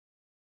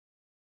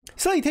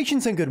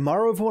Salutations and good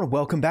morrow everyone,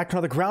 welcome back to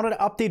another Grounded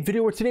update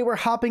video where today we're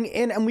hopping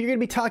in and we're going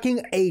to be talking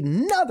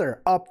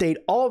another update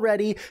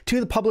already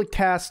to the public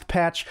task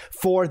patch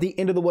for the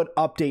Into the Wood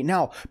update.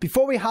 Now,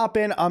 before we hop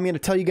in, I'm going to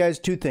tell you guys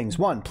two things.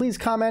 One, please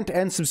comment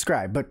and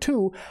subscribe. But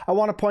two, I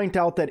want to point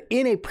out that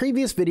in a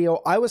previous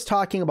video, I was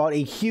talking about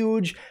a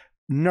huge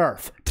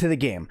nerf to the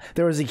game.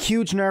 There was a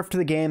huge nerf to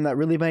the game that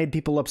really made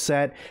people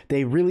upset.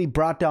 They really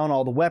brought down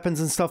all the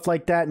weapons and stuff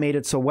like that, made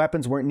it so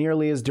weapons weren't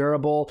nearly as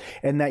durable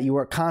and that you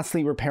were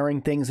constantly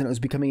repairing things and it was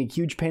becoming a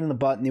huge pain in the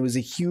butt and it was a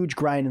huge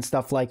grind and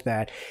stuff like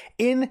that.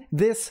 In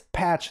this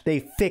patch,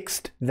 they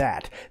fixed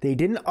that. They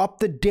didn't up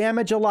the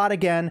damage a lot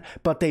again,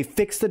 but they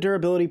fixed the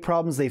durability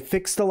problems. They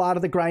fixed a lot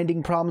of the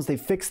grinding problems. They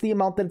fixed the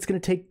amount that it's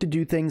going to take to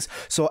do things.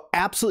 So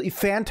absolutely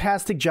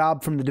fantastic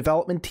job from the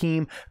development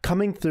team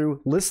coming through,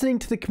 listening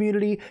to the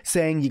community,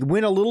 saying you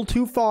went a little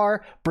too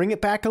far, bring it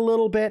back a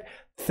little bit.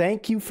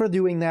 Thank you for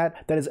doing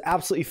that. That is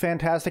absolutely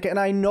fantastic. And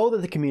I know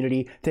that the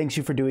community thanks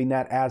you for doing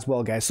that as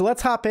well, guys. So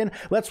let's hop in.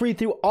 Let's read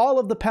through all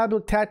of the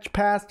public patch.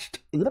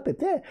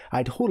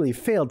 I totally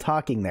failed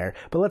talking there,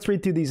 but let's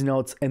read through these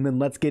notes and then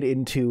let's get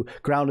into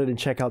Grounded and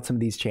check out some of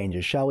these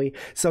changes, shall we?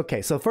 So,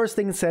 okay. So first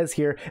thing it says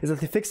here is that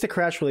they fixed a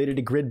crash related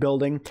to grid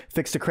building,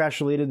 fixed a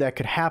crash related that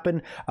could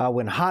happen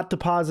when hot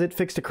deposit,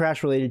 fixed a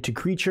crash related to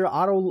creature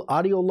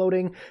audio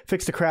loading,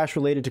 fixed a crash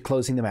related to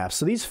closing the map.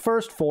 So these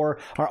first four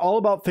are all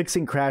about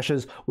fixing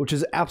crashes, which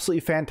is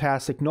absolutely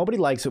fantastic. Nobody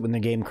likes it when the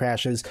game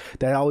crashes.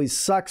 That always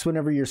sucks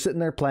whenever you're sitting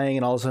there playing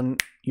and all of a sudden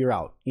you're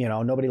out. You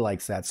know, nobody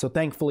likes that. So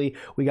thankfully,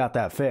 we got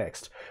that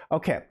fixed.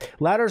 Okay,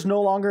 ladders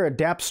no longer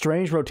adapt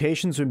strange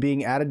rotations when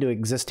being added to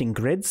existing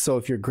grids. So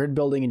if you're grid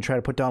building and try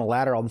to put down a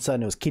ladder, all of a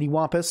sudden it was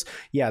kittywampus.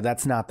 Yeah,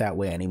 that's not that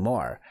way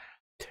anymore.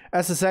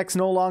 SSX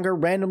no longer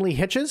randomly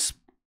hitches.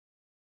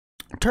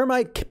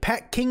 Termite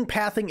King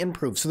pathing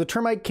improved. So the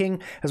Termite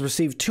King has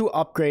received two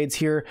upgrades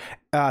here.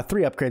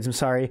 Three upgrades, I'm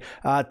sorry.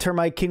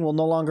 Termite King will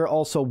no longer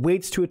also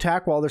waits to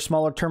attack while their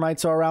smaller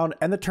termites are around,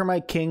 and the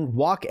Termite King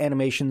walk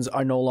animations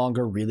are no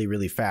longer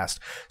really fast.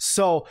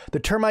 So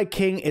the Termite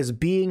King is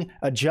being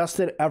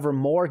adjusted ever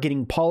more,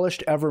 getting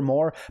polished ever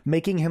more,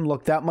 making him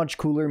look that much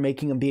cooler,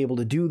 making him be able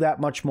to do that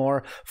much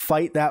more,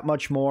 fight that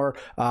much more,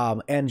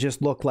 and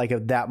just look like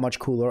that much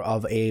cooler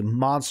of a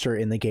monster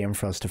in the game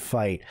for us to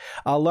fight.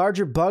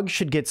 Larger bugs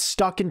should get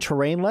stuck in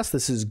terrain less.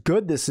 This is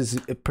good. This is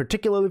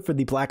particularly for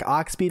the Black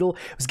Ox Beetle.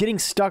 It was getting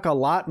stuck a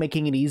lot,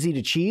 making it easy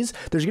to cheese.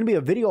 There's going to be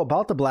a video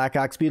about the Black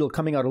Ox Beetle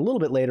coming out a little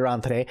bit later on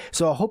today,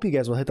 so I hope you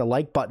guys will hit the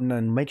like button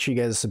and make sure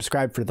you guys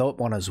subscribe for that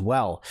one as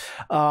well.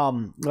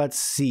 Let's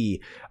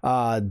see.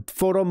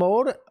 Photo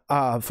mode.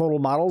 Photo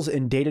models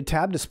in data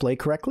tab display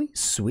correctly.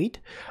 Sweet.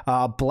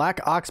 Black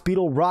Ox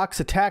Beetle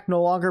rocks attack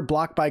no longer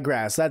blocked by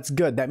grass. That's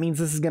good. That means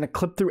this is going to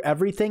clip through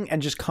everything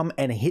and just come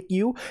and hit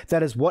you.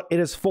 That is what it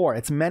is for.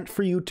 It's meant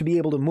for you to be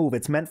able to move.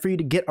 It's meant for you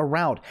to get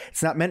around.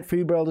 It's not meant for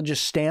you to be able to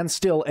just stand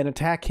still and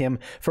attack him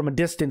from a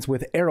distance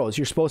with arrows.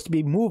 You're supposed to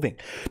be moving.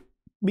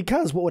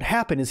 Because what would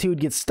happen is he would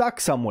get stuck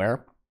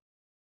somewhere,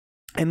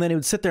 and then he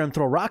would sit there and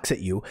throw rocks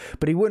at you,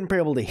 but he wouldn't be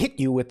able to hit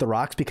you with the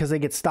rocks because they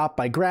get stopped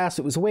by grass.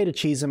 It was a way to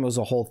cheese him. It was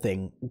a whole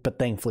thing, but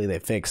thankfully they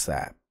fixed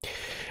that.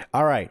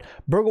 All right.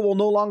 Burgle will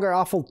no longer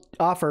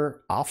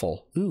offer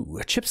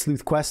chip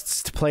sleuth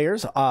quests to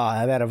players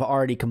that have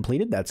already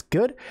completed. That's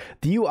good.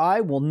 The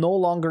UI will no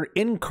longer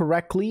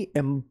incorrectly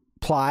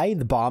imply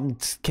the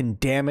bombs can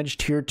damage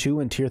tier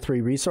 2 and tier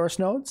 3 resource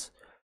nodes.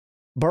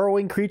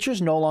 Burrowing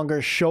creatures no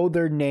longer show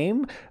their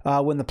name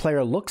when the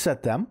player looks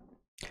at them.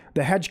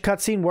 The hedge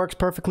cutscene works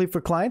perfectly for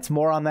clients.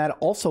 More on that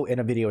also in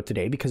a video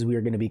today because we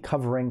are going to be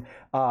covering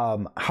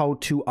how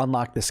to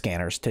unlock the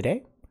scanners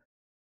today.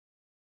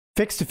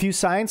 Fixed a few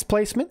science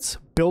placements.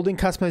 Building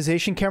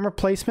customization camera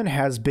placement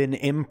has been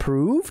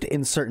improved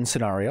in certain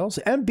scenarios,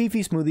 and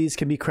beefy smoothies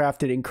can be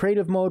crafted in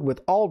creative mode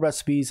with all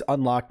recipes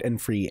unlocked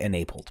and free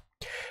enabled.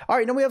 All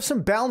right, now we have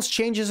some balance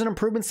changes and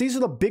improvements. These are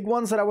the big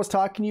ones that I was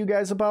talking to you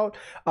guys about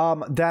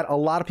that a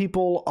lot of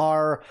people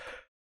are,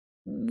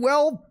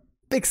 well,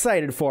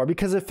 excited for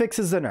because it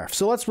fixes the nerf.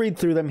 So let's read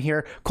through them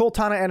here.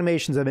 Coltana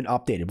animations have been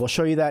updated. We'll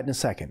show you that in a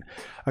second.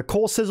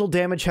 Coal sizzle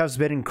damage has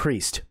been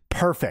increased.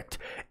 Perfect.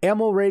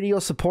 Ammo radio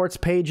supports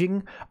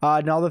paging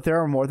now that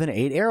there are more than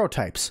 8 arrow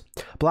types.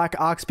 Black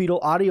Ox Beetle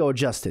audio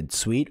adjusted.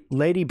 Sweet.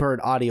 Ladybird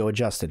audio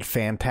adjusted.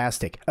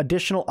 Fantastic.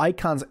 Additional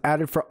icons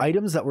added for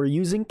items that were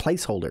using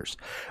placeholders.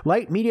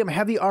 Light, medium,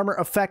 heavy armor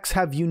effects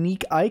have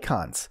unique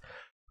icons.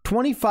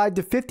 25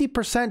 to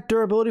 50%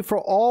 durability for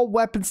all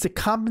weapons to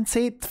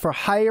compensate for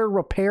higher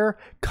repair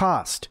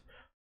cost.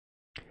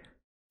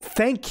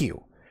 Thank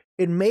you.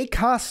 It may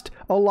cost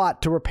a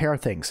lot to repair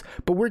things,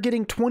 but we're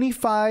getting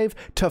 25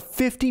 to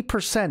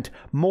 50%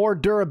 more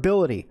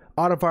durability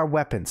out of our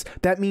weapons.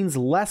 That means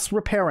less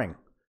repairing.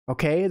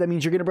 Okay, that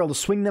means you're going to be able to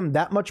swing them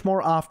that much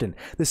more often.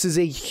 This is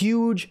a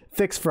huge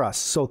fix for us,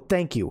 so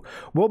thank you.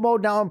 World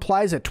mode now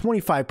implies a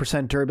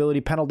 25% durability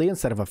penalty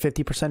instead of a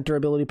 50%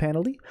 durability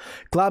penalty.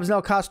 Globs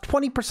now cost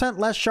 20%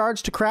 less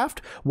shards to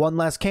craft, 1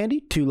 less candy,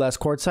 2 less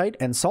quartzite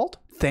and salt.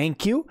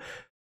 Thank you.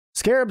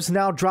 Scarabs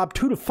now drop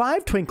 2 to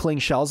 5 twinkling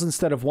shells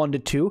instead of 1 to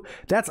 2.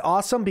 That's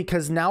awesome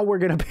because now we're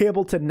going to be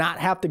able to not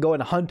have to go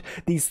and hunt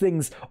these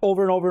things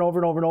over and over and over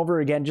and over and over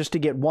again just to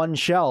get 1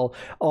 shell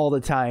all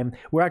the time.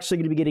 We're actually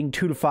going to be getting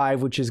 2 to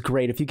 5, which is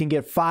great. If you can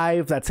get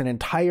 5, that's an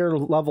entire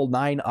level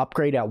 9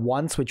 upgrade at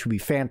once, which would be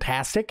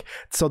fantastic.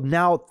 So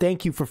now,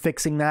 thank you for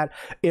fixing that.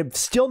 It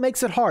still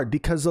makes it hard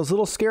because those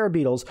little scarab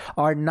beetles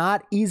are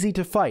not easy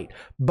to fight,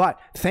 but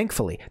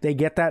thankfully they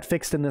get that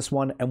fixed in this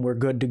one and we're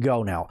good to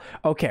go now.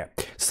 Okay.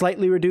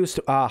 Slightly reduced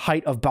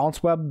height of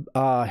bounce web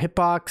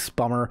hitbox.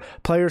 Bummer.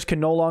 Players can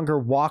no longer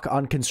walk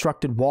on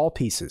constructed wall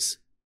pieces.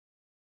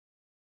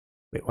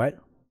 Wait, what?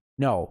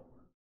 No.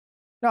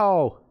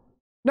 No.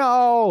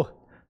 No.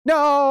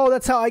 No,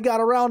 that's how I got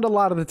around a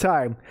lot of the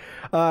time.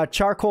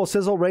 Charcoal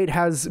sizzle rate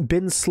has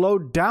been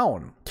slowed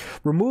down.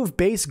 Remove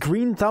base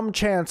green thumb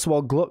chance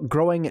while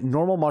growing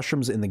normal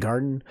mushrooms in the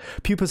garden.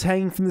 Pupas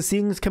hanging from the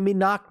ceilings can be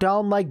knocked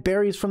down like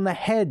berries from the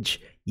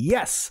hedge.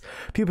 Yes,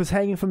 pupas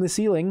hanging from the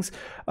ceilings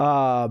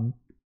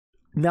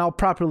now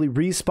properly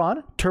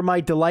respawn.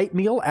 Termite delight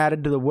meal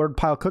added to the word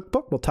pile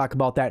cookbook. We'll talk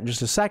about that in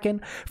just a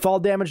second. Fall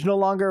damage no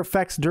longer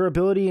affects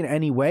durability in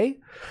any way.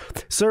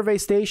 Survey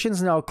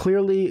stations now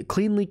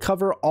cleanly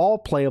cover all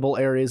playable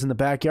areas in the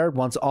backyard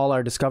once all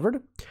are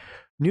discovered.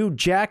 New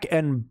jack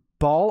and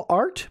ball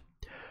art.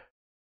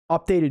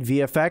 Updated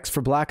VFX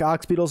for black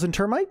ox beetles and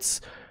termites.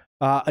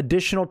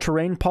 Additional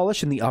terrain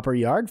polish in the upper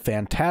yard.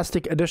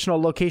 Fantastic.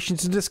 Additional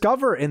locations to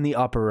discover in the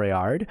upper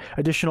yard.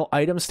 Additional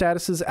item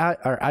statuses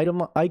or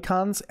item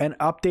icons and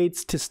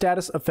updates to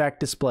status effect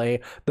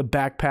display, the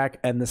backpack,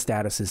 and the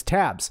statuses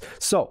tabs.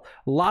 So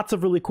lots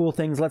of really cool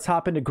things. Let's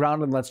hop into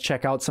Grounded and let's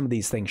check out some of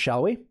these things,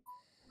 shall we?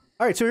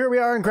 All right, so here we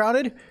are in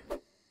Grounded.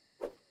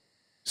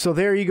 So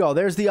there you go.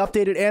 There's the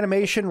updated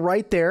animation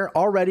right there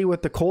already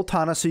with the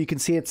Coltana. So you can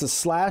see it's a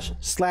slash,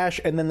 slash,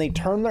 and then they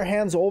turn their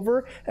hands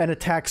over and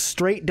attack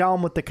straight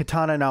down with the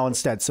katana now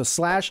instead. So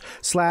slash,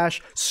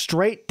 slash,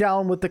 straight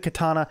down with the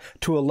katana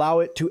to allow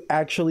it to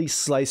actually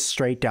slice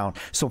straight down.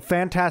 So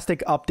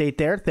fantastic update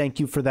there. Thank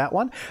you for that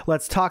one.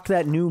 Let's talk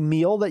that new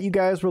meal that you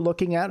guys were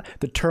looking at.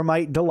 The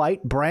Termite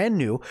Delight, brand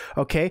new.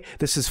 Okay,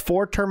 this is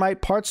 4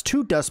 termite parts,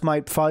 2 dust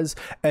mite fuzz,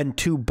 and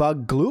 2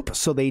 bug gloop.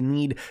 So they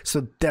need,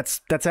 so that's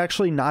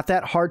actually not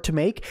that hard to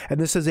make, and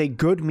this is a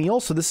good meal,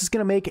 so this is going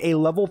to make a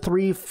level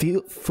 3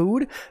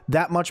 food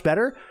that much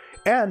better.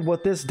 And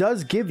what this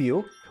does give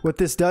you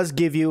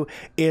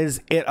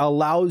is it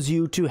allows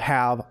you to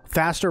have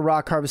faster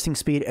rock harvesting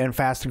speed and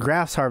faster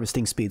grass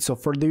harvesting speed. So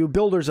for the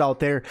builders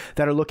out there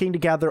that are looking to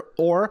gather,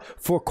 or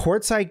for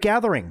quartzite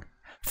gathering,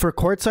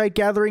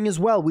 as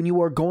well, when you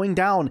are going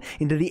down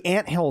into the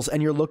anthills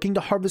and you're looking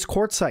to harvest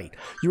quartzite,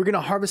 you're going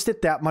to harvest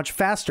it that much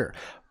faster.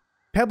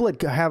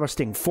 Pebblet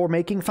harvesting for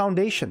making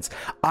foundations.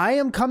 I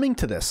am coming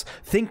to this,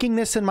 thinking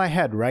this in my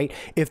head, right?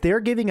 If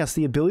they're giving us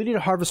the ability to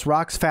harvest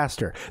rocks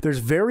faster, there's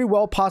very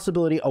well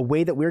possibility a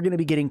way that we're going to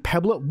be getting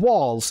pebblet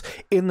walls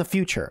in the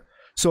future.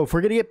 So if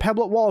we're going to get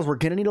pebblet walls, we're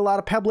going to need a lot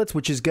of pebblets,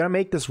 which is going to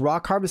make this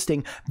rock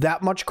harvesting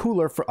that much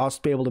cooler for us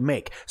to be able to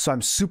make. So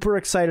I'm super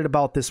excited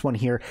about this one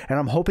here, and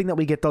I'm hoping that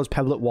we get those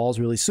pebblet walls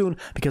really soon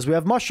because we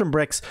have mushroom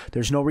bricks.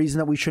 There's no reason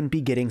that we shouldn't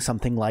be getting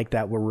something like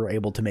that where we're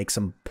able to make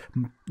some,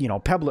 you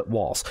know, pebblet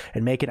walls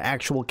and make an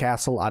actual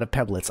castle out of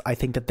pebblets. I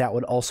think that that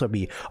would also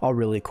be a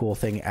really cool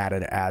thing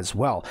added as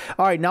well.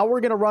 All right, now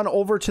we're going to run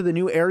over to the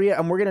new area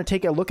and we're going to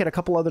take a look at a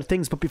couple other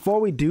things. But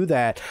before we do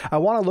that, I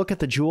want to look at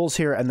the jewels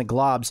here and the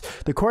globs.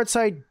 The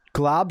quartzite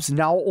globs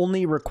now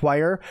only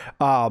require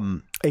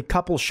a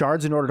couple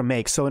shards in order to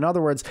make. So in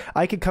other words,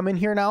 I could come in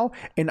here now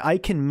and I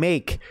can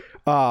make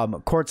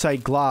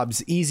quartzite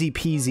globs easy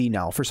peasy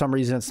now. For some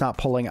reason it's not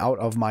pulling out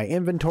of my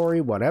inventory,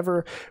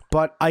 whatever,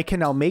 but I can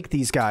now make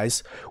these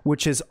guys,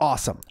 which is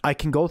awesome. I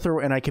can go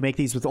through and I can make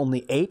these with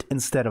only 8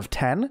 instead of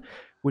 10,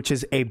 which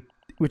is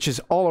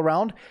all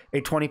around a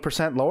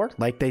 20% lower,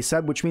 like they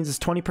said, which means it's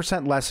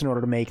 20% less in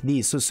order to make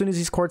these. So as soon as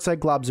these quartzite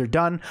globs are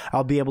done,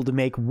 I'll be able to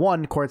make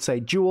 1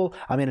 quartzite jewel.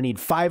 I'm going to need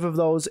 5 of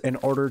those in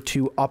order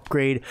to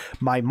upgrade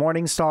my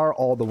Morning Star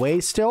all the way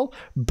still,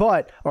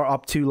 or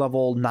up to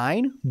level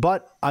 9,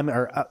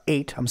 or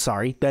 8, I'm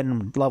sorry.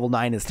 Then level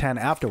 9 is 10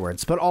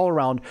 afterwards, but all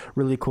around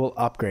really cool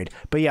upgrade.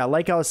 But yeah,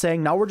 like I was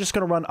saying, now we're just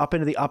going to run up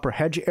into the upper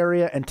hedge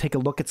area and take a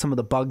look at some of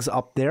the bugs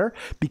up there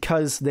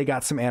because they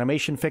got some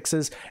animation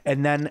fixes,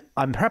 and then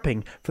I'm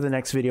prepping for the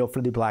next video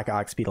for the black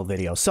ox beetle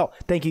video. So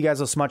thank you guys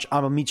so much.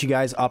 I'm gonna meet you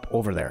guys up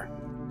over there.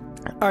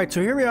 All right,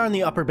 so here we are in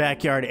the upper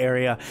backyard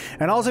area,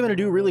 and all I'm going to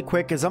do really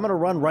quick is I'm going to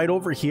run right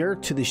over here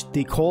to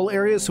the coal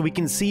area so we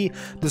can see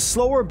the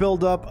slower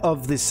buildup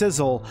of the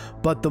sizzle,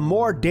 but the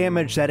more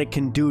damage that it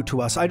can do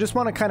to us. I just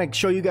want to kind of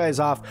show you guys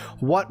off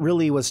what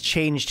really was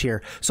changed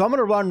here. So I'm going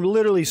to run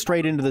literally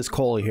straight into this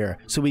coal here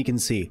so we can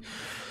see.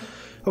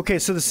 Okay,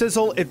 so the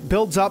sizzle, it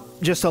builds up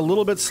just a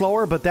little bit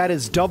slower, but that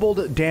is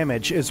doubled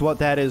damage is what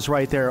that is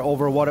right there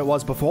over what it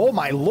was before. Oh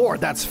my lord,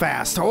 that's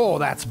fast. Oh,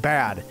 that's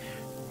bad.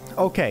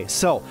 Okay,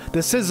 so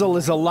the sizzle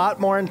is a lot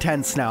more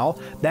intense now,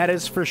 that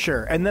is for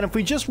sure. And then if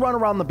we just run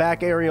around the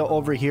back area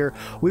over here,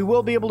 we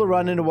will be able to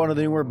run into one of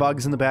the newer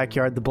bugs in the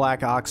backyard, the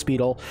black ox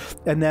beetle.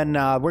 And then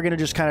we're going to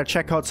just kind of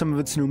check out some of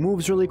its new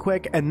moves really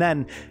quick, and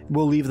then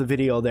we'll leave the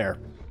video there.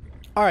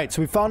 Alright,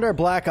 so we found our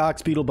black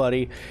ox beetle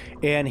buddy,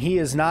 and he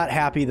is not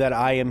happy that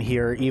I am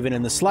here even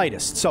in the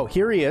slightest. So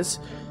here he is.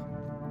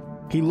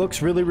 He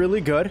looks really,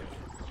 really good.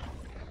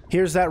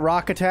 Here's that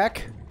rock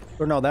attack.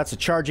 Or no, that's a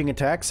charging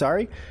attack,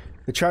 sorry.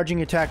 The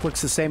charging attack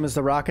looks the same as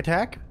the rock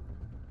attack.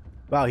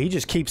 Wow, he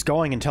just keeps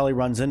going until he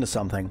runs into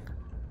something.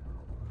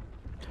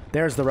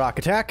 There's the rock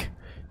attack.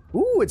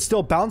 Ooh, it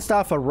still bounced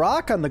off a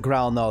rock on the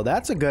ground, though.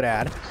 That's a good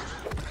ad.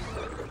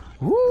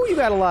 Ooh, you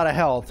got a lot of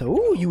health.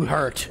 Ooh, you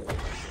hurt.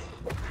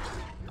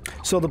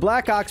 So the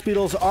black ox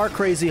beetles are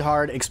crazy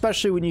hard,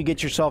 especially when you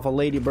get yourself a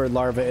ladybird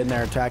larva in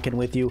there attacking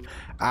with you.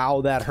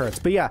 Ow, that hurts.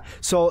 But yeah,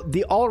 so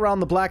the all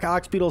around the black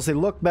ox beetles, they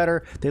look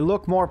better, they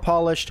look more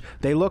polished,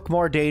 they look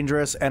more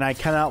dangerous, and I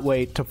cannot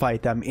wait to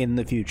fight them in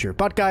the future.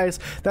 But guys,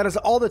 that is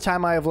all the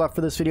time I have left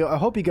for this video. I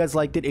hope you guys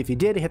liked it. If you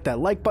did, hit that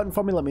like button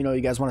for me. Let me know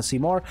you guys want to see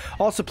more.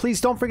 Also, please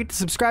don't forget to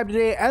subscribe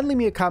today and leave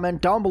me a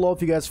comment down below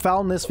if you guys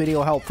found this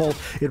video helpful.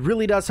 It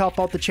really does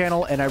help out the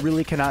channel, and I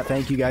really cannot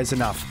thank you guys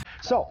enough.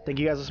 So, thank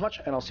you guys so much,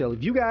 and I'll see all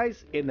of you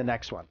guys in the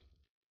next one.